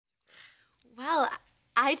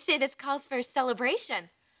I'd say this calls for a celebration.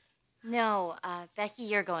 No, Becky,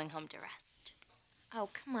 you're going home to rest. Oh,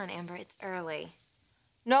 come on, Amber, it's early.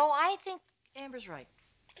 No, I think Amber's right.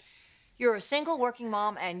 You're a single working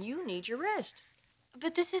mom, and you need your rest.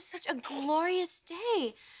 But this is such a glorious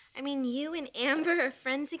day. I mean, you and Amber are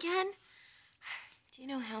friends again. Do you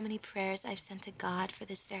know how many prayers I've sent to God for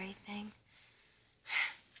this very thing?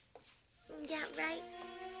 Yeah, right.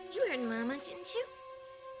 You heard Mama, didn't you?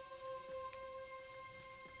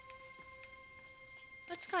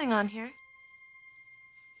 What's going on here?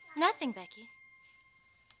 Nothing, Becky.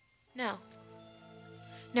 No.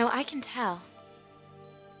 No, I can tell.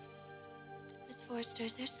 Miss Forrester,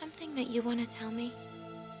 is there something that you want to tell me?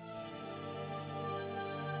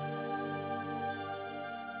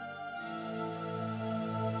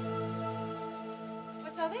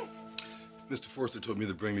 What's all this? Mr. Forrester told me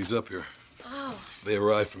to bring these up here. Oh. They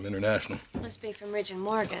arrived from International. Must be from Ridge and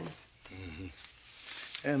Morgan.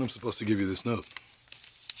 Mm-hmm. And I'm supposed to give you this note.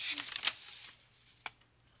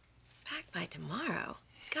 Back by tomorrow?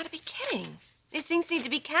 He's got to be kidding. These things need to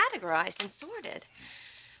be categorized and sorted.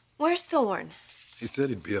 Where's Thorne? He said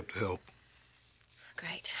he'd be up to help.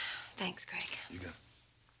 Great. Thanks, Greg. You got it.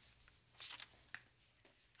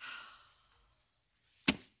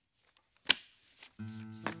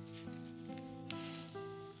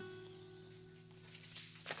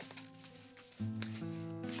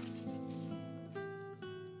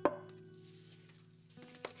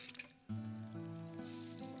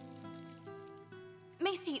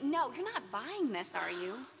 Macy, no, you're not buying this, are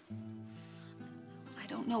you? I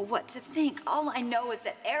don't know what to think. All I know is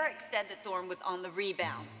that Eric said that Thorne was on the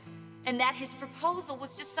rebound and that his proposal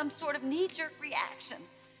was just some sort of knee-jerk reaction.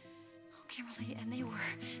 Oh, Kimberly, and they were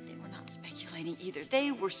not speculating either.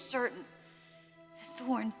 They were certain that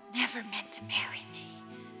Thorne never meant to marry me.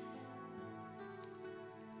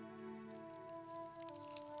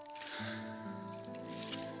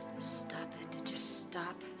 Stop it. Just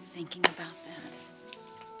stop thinking about that.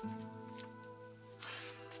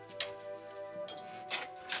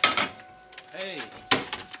 Hey.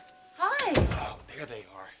 Hi. Oh, there they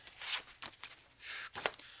are.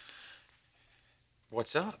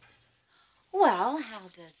 What's up? Well, how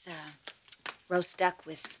does roast duck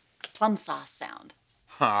with plum sauce sound?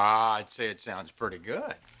 Ah, I'd say it sounds pretty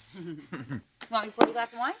good. Want me to pour you a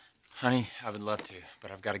glass of wine? Honey, I would love to,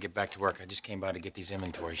 but I've got to get back to work. I just came by to get these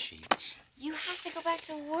inventory sheets. You have to go back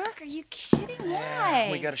to work? Are you kidding? Why?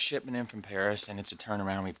 We got a shipment in from Paris, and it's a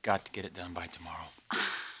turnaround. We've got to get it done by tomorrow.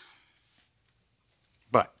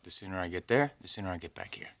 But the sooner I get there, the sooner I get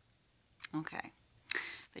back here. Okay.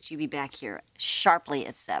 But you be back here sharply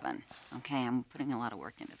at 7. Okay, I'm putting a lot of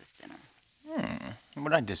work into this dinner.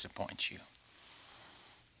 Would I disappoint you?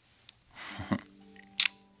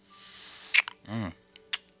 You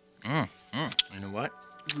know what?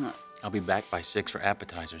 I'll be back by 6 for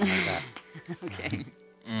appetizers. Like that. Okay.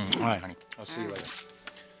 All right, honey. I'll see you later.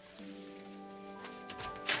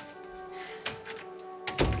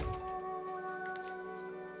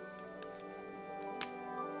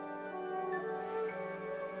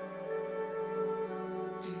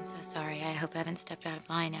 I'm so sorry. I hope I haven't stepped out of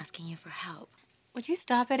line asking you for help. Would you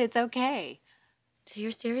stop it? It's okay. So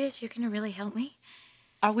you're serious? You're gonna really help me?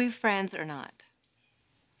 Are we friends or not?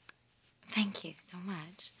 Thank you so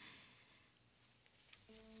much.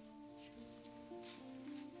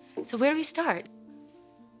 So where do we start?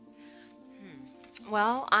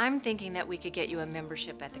 Well, I'm thinking that we could get you a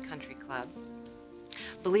membership at the country club.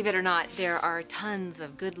 Believe it or not, there are tons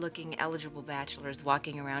of good-looking, eligible bachelors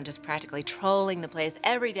walking around just practically trolling the place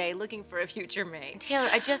every day looking for a future mate. Taylor,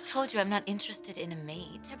 I just told you I'm not interested in a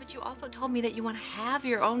mate. Yeah, but you also told me that you want to have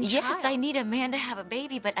your own child. Yes, I need a man to have a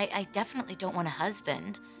baby, but I definitely don't want a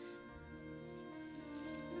husband.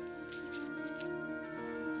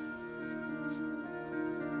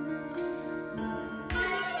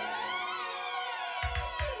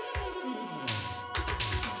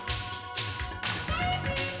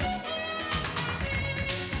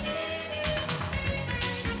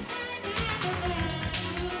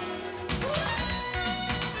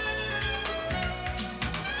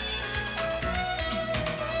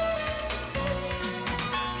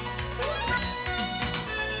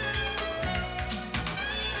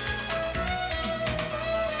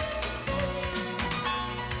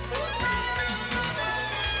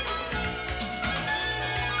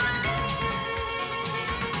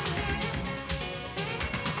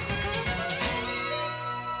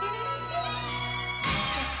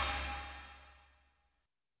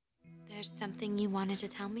 There's something you wanted to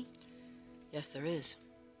tell me? Yes, there is.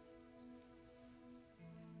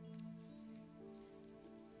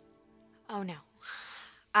 Oh, no.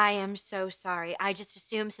 I am so sorry. I just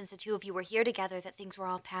assumed since the two of you were here together that things were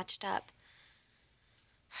all patched up.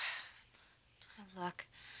 Look,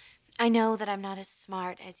 I know that I'm not as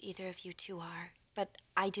smart as either of you two are, but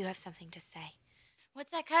I do have something to say.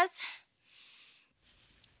 What's that, cuz?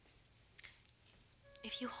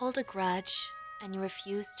 If you hold a grudge and you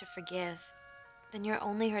refuse to forgive, then you're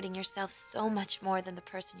only hurting yourself so much more than the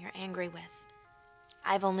person you're angry with.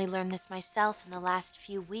 I've only learned this myself in the last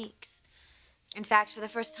few weeks. In fact, for the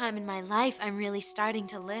first time in my life, I'm really starting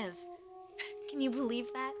to live. Can you believe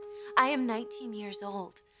that? I am 19 years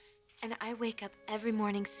old, and I wake up every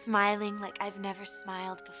morning smiling like I've never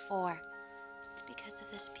smiled before. It's because of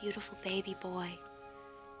this beautiful baby boy.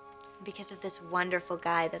 Because of this wonderful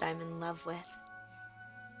guy that I'm in love with.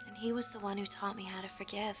 And he was the one who taught me how to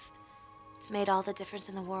forgive. It's made all the difference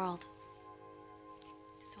in the world.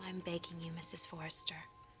 So I'm begging you, Mrs. Forrester.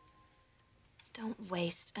 Don't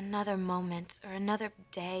waste another moment or another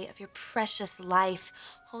day of your precious life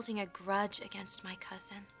holding a grudge against my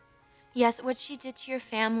cousin. Yes, what she did to your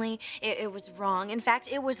family, it was wrong. In fact,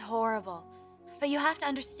 it was horrible. But you have to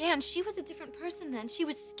understand, she was a different person then. She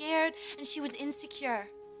was scared and she was insecure.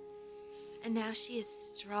 And now she is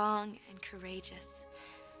strong and courageous.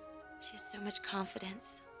 She has so much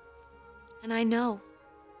confidence. And I know,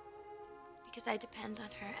 because I depend on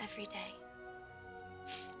her every day.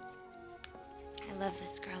 I love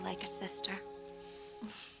this girl like a sister.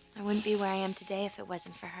 I wouldn't be where I am today if it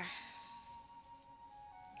wasn't for her.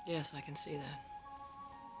 Yes, I can see that.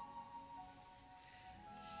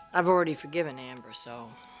 I've already forgiven Amber, so...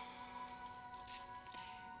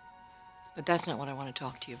 But that's not what I want to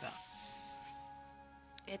talk to you about.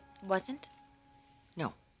 It wasn't?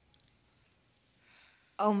 No.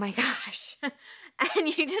 Oh my gosh. And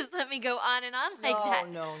you just let me go on and on like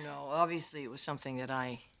that. No. Obviously, it was something that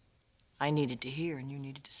I needed to hear and you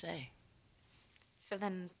needed to say. So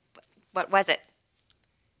then, what was it?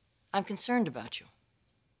 I'm concerned about you.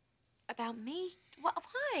 About me?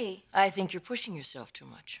 Why? I think you're pushing yourself too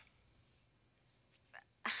much.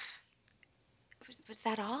 Was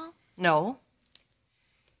that all? No.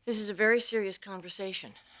 This is a very serious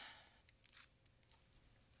conversation.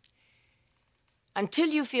 Until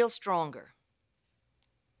you feel stronger,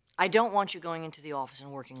 I don't want you going into the office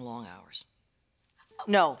and working long hours.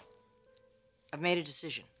 No. I've made a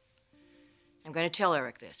decision. I'm going to tell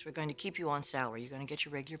Eric this. We're going to keep you on salary. You're going to get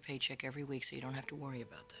your regular paycheck every week, so you don't have to worry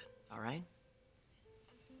about that. All right?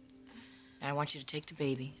 And I want you to take the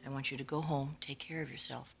baby. I want you to go home, take care of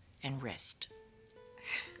yourself, and rest.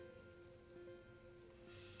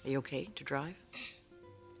 Are you okay to drive?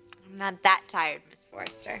 I'm not that tired, Miss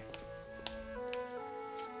Forrester.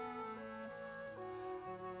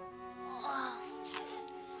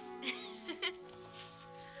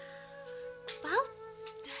 Well,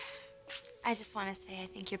 I just want to say I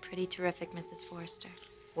think you're pretty terrific, Mrs. Forrester.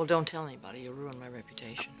 Well, don't tell anybody. You'll ruin my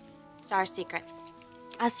reputation. It's our secret.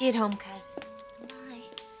 I'll see you at home, cuz. Bye.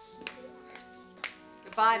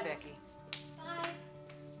 Goodbye, Becky. Bye.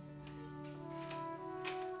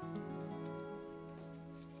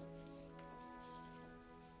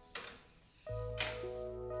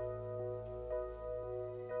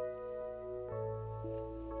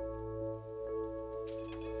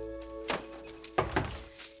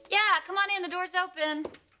 Yeah, come on in. The door's open.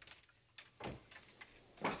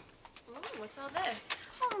 What's all this?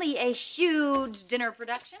 Only a huge dinner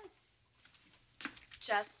production.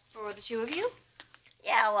 Just for the two of you?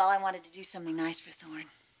 Yeah, well, I wanted to do something nice for Thorne.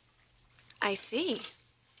 I see.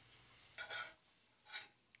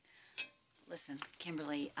 Listen,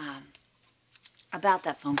 Kimberly, about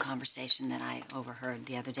that phone conversation that I overheard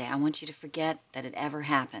the other day, I want you to forget that it ever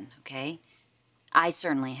happened, okay? I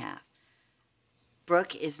certainly have.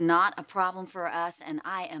 Brooke is not a problem for us, and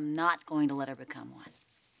I am not going to let her become one.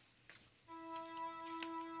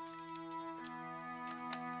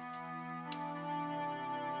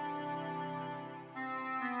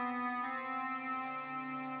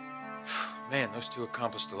 Man, those two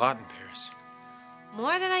accomplished a lot in Paris.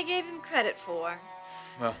 More than I gave them credit for.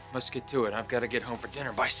 Well, let's get to it. I've got to get home for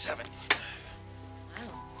dinner by 7.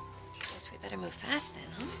 Wow. Guess we better move fast then,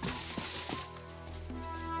 huh?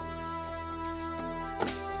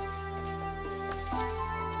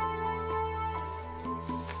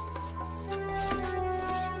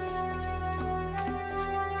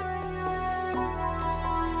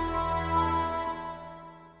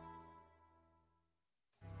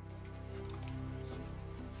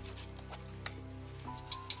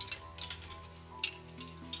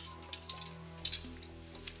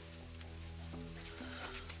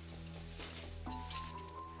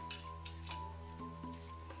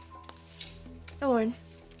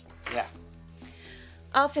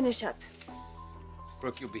 I'll finish up.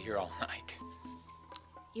 Brooke, you'll be here all night.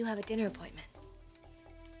 You have a dinner appointment.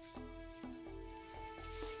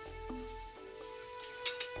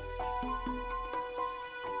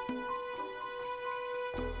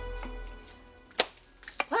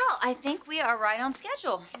 Well, I think we are right on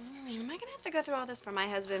schedule. Am I gonna have to go through all this for my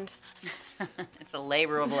husband? It's a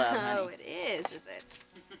labor of love, Oh, honey. it is it?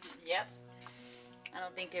 Yep. I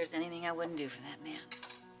don't think there's anything I wouldn't do for that man.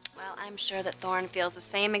 Well, I'm sure that Thorne feels the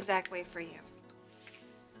same exact way for you.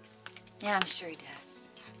 Yeah, I'm sure he does.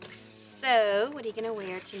 So, what are you gonna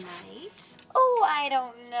wear tonight? Oh, I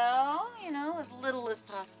don't know. You know, as little as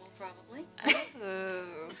possible, probably. Oh.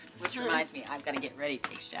 Which reminds me, I've got to get ready to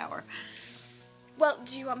take a shower. Well,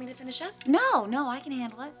 do you want me to finish up? No, I can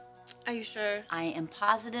handle it. Are you sure? I am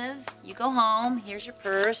positive. You go home. Here's your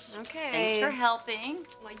purse. Okay. Thanks for helping.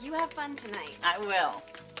 Well, you have fun tonight. I will.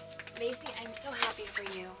 Macy, I'm so happy for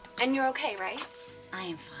you. And you're okay, right? I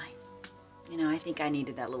am fine. You know, I think I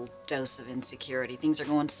needed that little dose of insecurity. Things are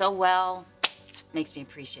going so well. Makes me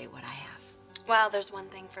appreciate what I have. Well, there's one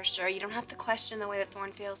thing for sure. You don't have to question the way that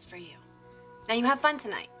Thorne feels for you. Now you have fun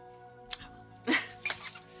tonight.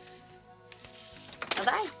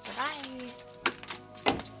 Bye-bye. Bye-bye.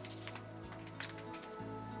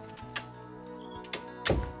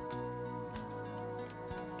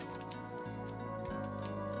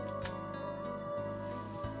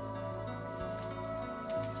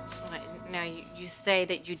 Now, you say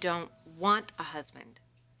that you don't want a husband.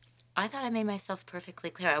 I thought I made myself perfectly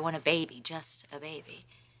clear. I want a baby, just a baby.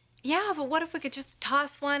 Yeah, but what if we could just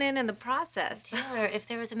toss one in the process? Taylor, if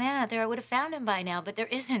there was a man out there, I would have found him by now, but there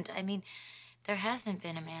isn't. I mean, there hasn't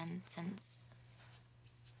been a man since...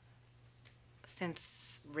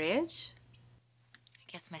 Since Ridge? I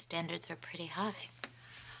guess my standards are pretty high.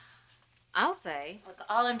 I'll say. Look,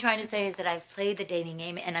 all I'm trying to say is that I've played the dating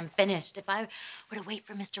game and I'm finished. If I were to wait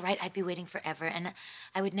for Mr. Right, I'd be waiting forever and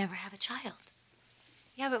I would never have a child.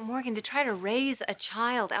 Yeah, but Morgan, to try to raise a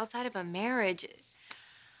child outside of a marriage...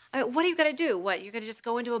 I mean, what are you gonna do? What, you're gonna just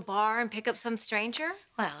go into a bar and pick up some stranger?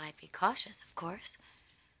 Well, I'd be cautious, of course.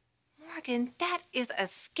 Morgan, that is a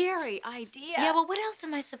scary idea. Yeah, well, what else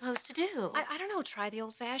am I supposed to do? I don't know, try the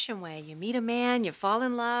old-fashioned way. You meet a man, you fall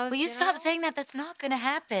in love. Will you stop know? saying that? That's not gonna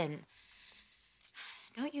happen.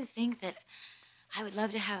 Don't you think that I would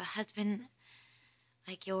love to have a husband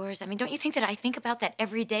like yours? I mean, don't you think that I think about that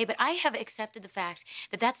every day? But I have accepted the fact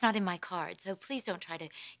that that's not in my cards, so please don't try to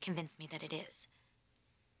convince me that it is.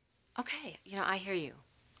 Okay, you know, I hear you.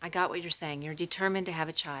 I got what you're saying. You're determined to have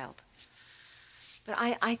a child. But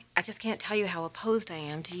I just can't tell you how opposed I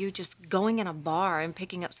am to you just going in a bar and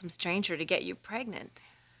picking up some stranger to get you pregnant.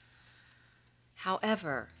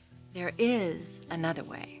 However, there is another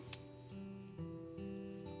way.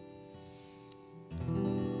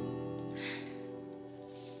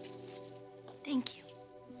 Thank you.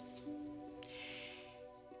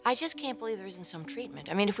 I just can't believe there isn't some treatment.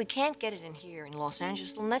 I mean, if we can't get it in here in Los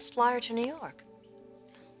Angeles, then let's fly her to New York.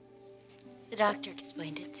 The doctor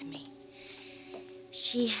explained it to me.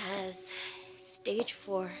 She has stage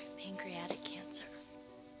 4 pancreatic cancer.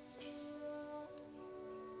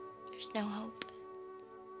 There's no hope.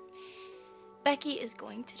 Becky is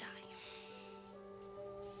going to die.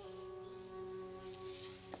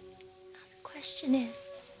 Now the question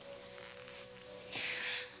is,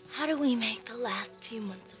 how do we make the last few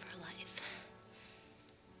months of her life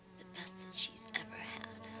the best that she's ever had?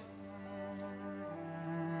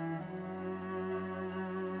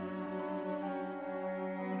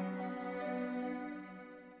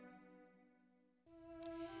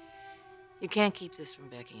 You can't keep this from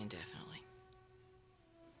Becky indefinitely.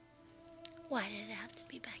 Why did it have to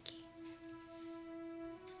be Becky?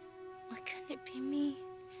 Why couldn't it be me?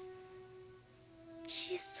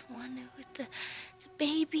 She's the one with the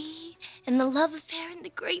baby and the love affair and the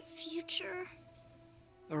great future.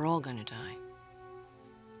 We're all gonna die.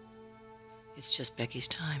 It's just Becky's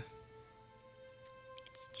time.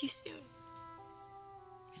 It's too soon.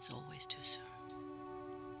 It's always too soon.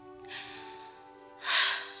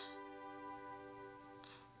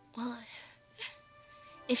 Well,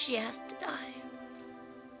 if she has to die,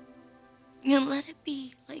 then let it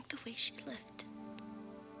be like the way she lived.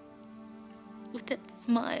 With that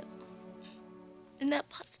smile and that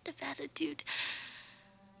positive attitude.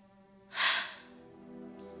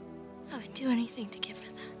 I would do anything to give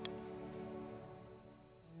her that.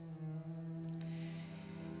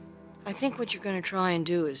 I think what you're gonna try and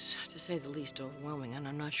do is, to say the least, overwhelming, and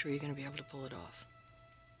I'm not sure you're gonna be able to pull it off.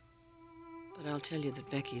 But I'll tell you that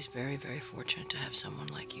Becky's very, very fortunate to have someone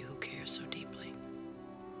like you who cares so deeply.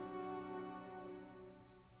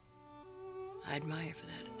 I admire you for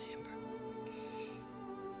that, Amber.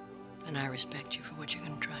 And I respect you for what you're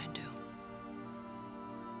going to try and do.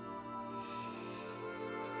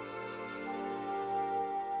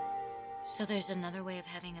 So there's another way of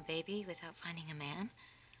having a baby without finding a man?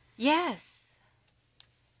 Yes.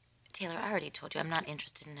 Taylor, I already told you I'm not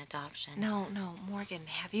interested in adoption. No, Morgan,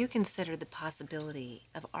 have you considered the possibility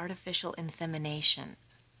of artificial insemination?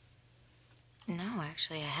 No,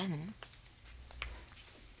 actually, I hadn't.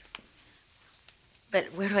 But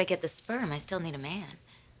where do I get the sperm? I still need a man.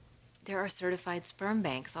 There are certified sperm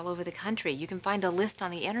banks all over the country. You can find a list on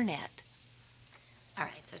the internet. All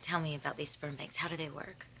right, so tell me about these sperm banks. How do they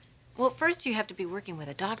work? Well, first you have to be working with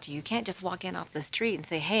a doctor. You can't just walk in off the street and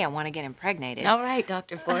say, hey, I want to get impregnated. All right,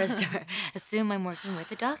 Dr. Forrester. Assume I'm working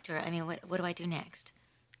with a doctor. I mean, what do I do next?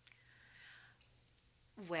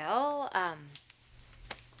 Well,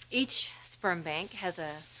 each sperm bank has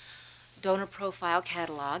a donor profile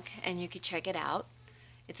catalog, and you can check it out.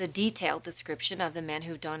 It's a detailed description of the men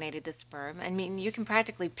who've donated the sperm. I mean, you can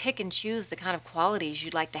practically pick and choose the kind of qualities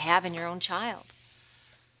you'd like to have in your own child.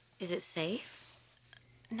 Is it safe?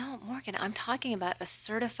 No, Morgan, I'm talking about a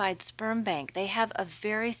certified sperm bank. They have a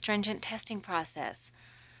very stringent testing process.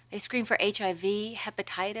 They screen for HIV,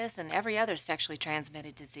 hepatitis, and every other sexually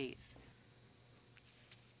transmitted disease.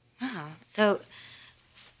 Oh, so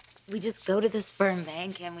we just go to the sperm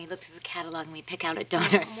bank and we look through the catalog and we pick out a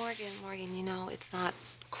donor. Morgan, you know, it's not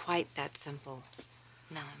quite that simple.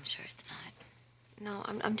 No, I'm sure it's not. No,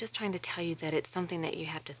 I'm just trying to tell you that it's something that you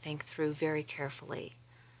have to think through very carefully.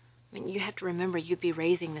 I mean, you have to remember you'd be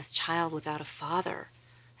raising this child without a father.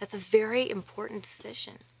 That's a very important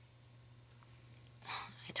decision.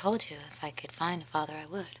 I told you if I could find a father, I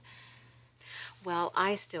would. Well,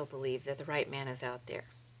 I still believe that the right man is out there.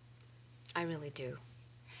 I really do.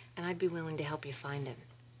 And I'd be willing to help you find him.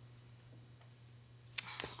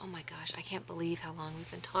 Oh my gosh, I can't believe how long we've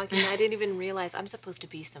been talking. I didn't even realize I'm supposed to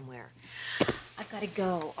be somewhere. I've got to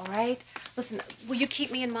go, all right? Listen, will you keep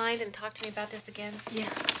me in mind and talk to me about this again? Yeah.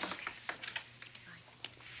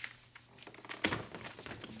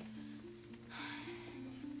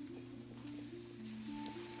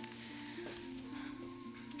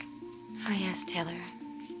 Oh, yes, Taylor.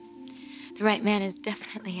 The right man is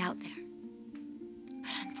definitely out there.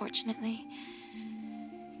 But unfortunately,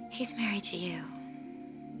 he's married to you.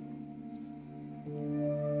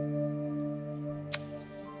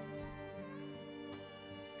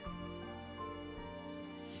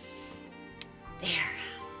 There.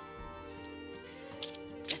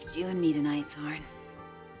 Just you and me tonight, Thorne.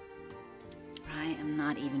 I am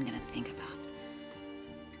not even gonna think about.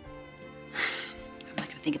 I'm not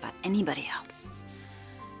gonna think about anybody else.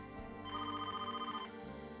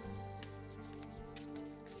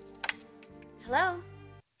 Hello?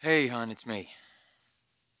 Hey, hon, it's me.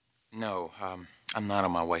 No, I'm not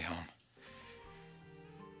on my way home.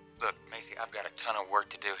 Look, Macy, I've got a ton of work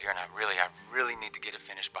to do here, and I really need to get it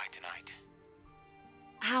finished by tonight.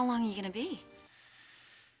 How long are you gonna be?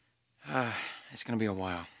 It's gonna be a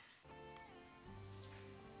while.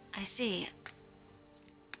 I see.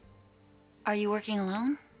 Are you working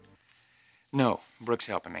alone? No, Brooke's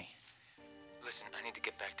helping me. Listen, I need to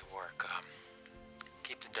get back to work.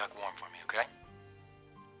 Keep the duck warm for me, okay?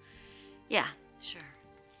 Yeah, sure.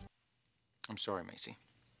 I'm sorry, Macy.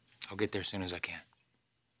 I'll get there as soon as I can.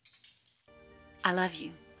 I love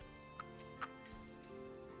you.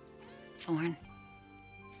 Thorne.